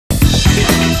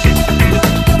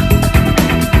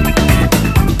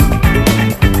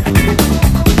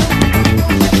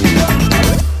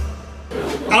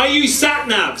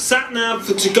sat-nav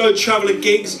to go travel at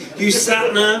gigs. Use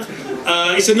sat-nav.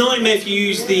 It's a nightmare if you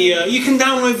use the... you can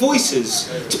download voices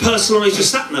to personalise your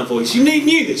sat-nav voice. You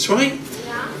knew this, right?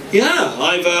 Yeah,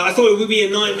 I thought it would be a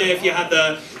nightmare if you had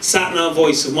the sat-nav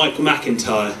voice of Michael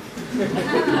McIntyre.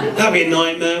 That'd be a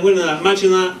nightmare, wouldn't it?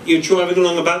 Imagine that. You're driving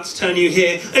along about to turn you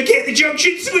here. Okay, at the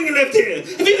junction, swing a left here.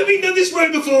 Have you ever been down this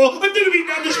road before? I've never been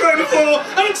down this road before.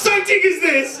 How exciting is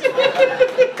this?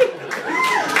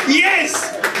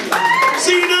 Yes!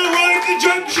 So you now arrive at the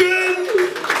junction.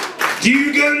 Do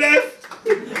you go left?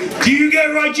 Do you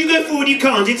go right? Do you go forward? You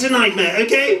can't. It's a nightmare,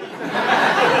 okay?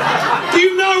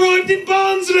 You've now arrived in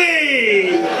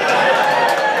Barnsley!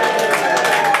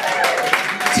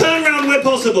 Turn round where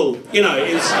possible. You know,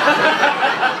 it's...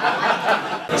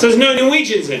 So there's no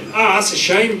Norwegians in. Ah, that's a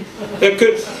shame. They're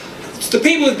good. The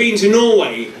people who've been to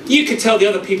Norway, you could tell the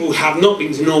other people who have not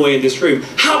been to Norway in this room,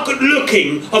 how good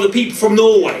looking are the people from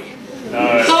Norway?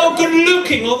 No. How good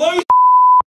looking are those?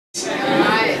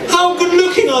 How good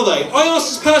looking are they? I asked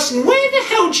this person, where the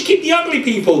hell do you keep the ugly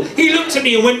people? He looked at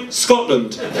me and went,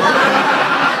 Scotland.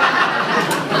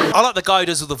 I like the guy who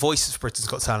does all the voices for Britain's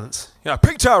Got Talent. Yeah,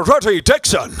 Peter Ruddy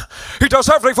Dixon. He does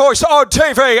every voice on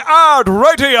TV and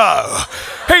radio.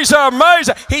 He's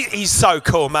amazing. He's so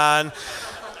cool, man.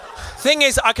 Thing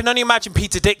is, I can only imagine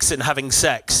Peter Dixon having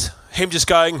sex. Him just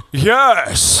going,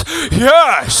 yes,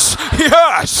 yes,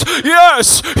 yes,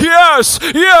 yes, yes,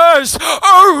 yes.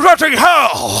 Oh, bloody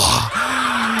hell.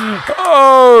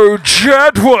 Oh,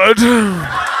 Jedward.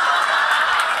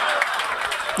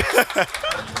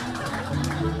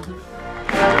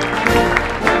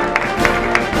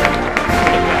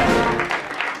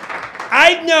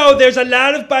 I know there's a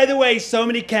lot of, by the way, so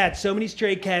many cats, so many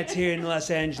stray cats here in Los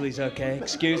Angeles, okay?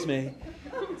 Excuse me.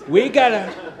 We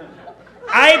gotta...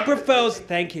 I propose,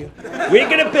 thank you. We're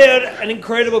gonna build an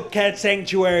incredible cat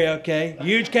sanctuary, okay?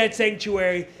 Huge cat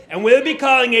sanctuary, and we'll be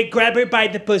calling it Grab Her by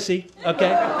the Pussy,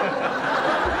 okay?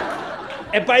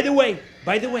 And by the way,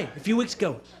 a few weeks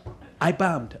ago, I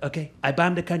bombed, okay? I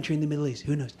bombed a country in the Middle East,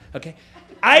 who knows, okay?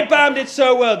 I bombed it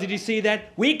so well, did you see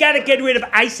that? We gotta get rid of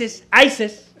ISIS,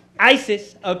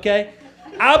 okay?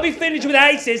 I'll be finished with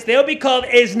ISIS, they'll be called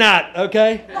Is Not,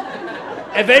 okay?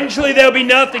 Eventually there'll be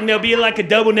nothing, there'll be like a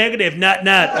double negative, not,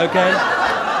 okay?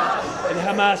 And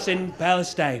Hamas in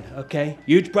Palestine, okay?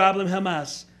 Huge problem,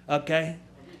 Hamas, okay?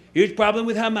 Huge problem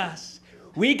with Hamas.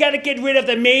 We gotta get rid of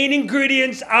the main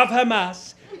ingredients of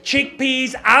Hamas.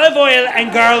 Chickpeas, olive oil,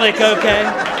 and garlic, okay?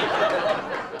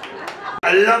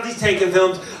 I love these taken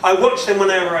films. I watch them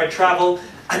whenever I travel,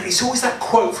 and it's always that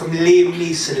quote from Liam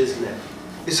Neeson, isn't it?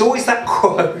 It's always that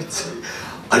quote.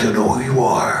 I don't know who you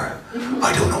are.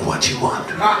 I don't know what you want.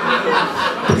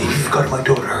 But if you've got my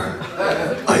daughter,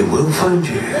 I will find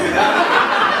you. I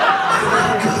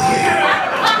will kill you.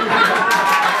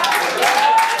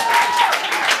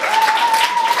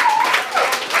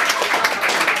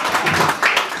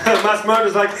 Mass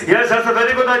murder's like, yes, that's a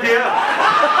very good idea.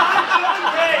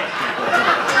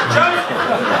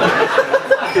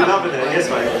 You're loving it, yes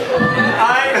mate.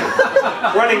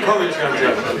 Running commentary, I'm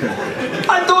joking.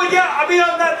 I thought, yeah, I mean,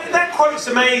 that quote's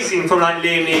amazing from like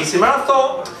Liam Neeson, but I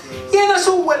thought, yeah, that's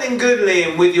all well and good,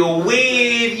 Liam, with your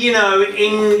weird, you know,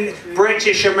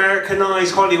 British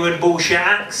Americanised Hollywood bullshit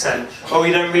accent, or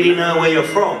we don't really know where you're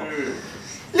from.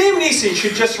 Liam Neeson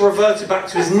should just revert back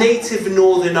to his native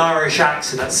Northern Irish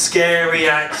accent, that scary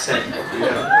accent.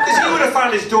 Because he would have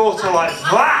found his daughter like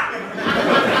that.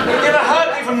 You ever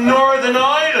heard me from Northern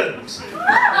Ireland?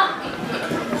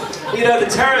 You know, the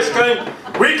terrorists going,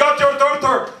 we got your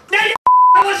daughter. Now you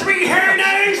let's be here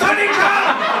now, sonny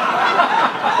John.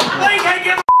 They can't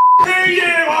give a who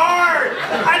you are.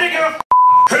 I don't give a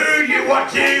who you,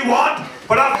 what you want,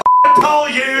 but I'll tell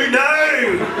you now.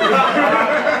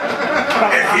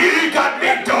 If you got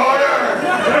me daughter,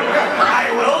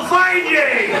 I will find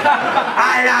you.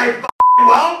 And I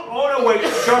well, oh no wait,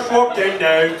 just walked in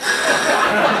now.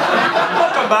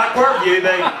 Welcome back, where have you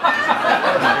been?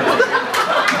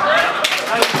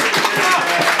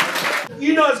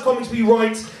 You know as comics we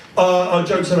write our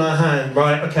jokes on our hand,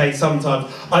 right? Okay,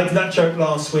 sometimes. I did that joke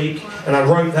last week, and I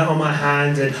wrote that on my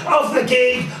hand, and after the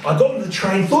gig, I got on the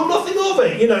train, thought nothing of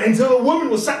it, you know, until a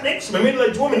woman was sat next to me, a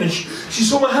middle-aged woman, and she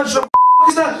saw my hand, she was like, what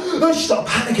is that? And she started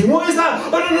panicking, what is that?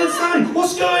 I don't understand,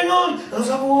 what's going on? And I was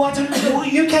like, well, I don't know, what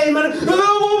UK, man?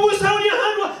 Oh, what's that on your hand?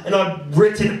 And I'd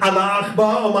written Allah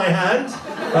Akbar on my hand,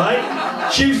 right?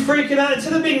 She was freaking out,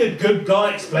 instead of being a good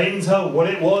guy, explaining to her what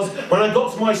it was. When I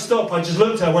got to my stop, I just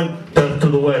looked at her and went, to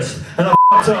the west, and I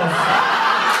f***ed off.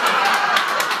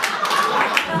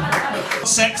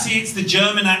 Sexy, it's the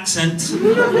German accent.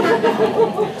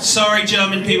 Sorry,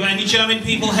 German people. Any German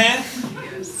people here?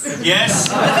 Yes?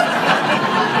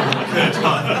 Good.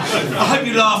 I hope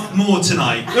you laugh more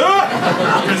tonight.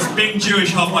 Because being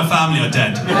Jewish, half my family are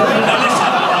dead. Now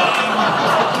listen,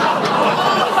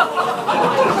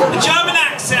 the German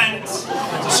accent, it's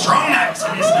a strong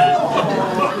accent, isn't it?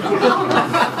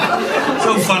 It's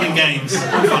all fun and games.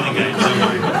 All fun and games, don't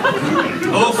worry.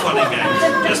 All fun and games.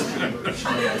 Just...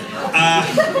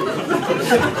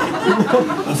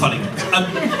 all fun and games.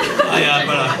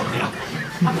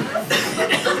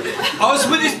 I was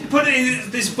with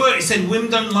this book, it said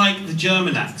women don't like the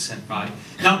German accent, right?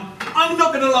 Now, I'm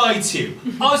not going to lie to you.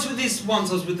 I was with this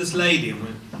lady and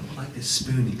went, like this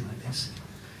spooning like this.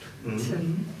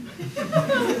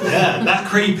 Yeah, that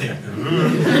creepy. And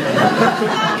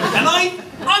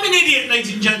I'm an idiot,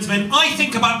 ladies and gentlemen. I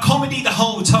think about comedy the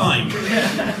whole time.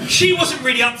 She wasn't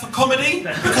really up for comedy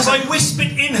because I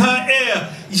whispered in her ear,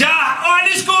 "Ja,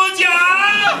 alles gut, ja?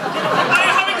 Are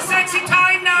you having a sexy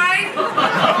time now?"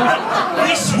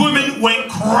 This woman went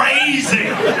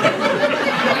crazy.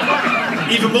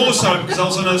 Even more so because I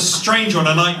was on a stranger on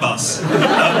a night bus.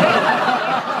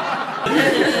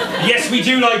 Yes, we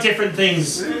do like different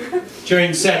things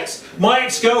during sex. My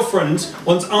ex-girlfriend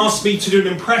once asked me to do an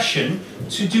impression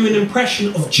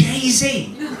of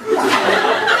Jay-Z.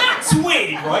 That's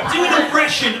weird, right? Do an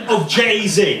impression of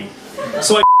Jay-Z.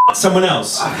 So I someone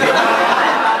else.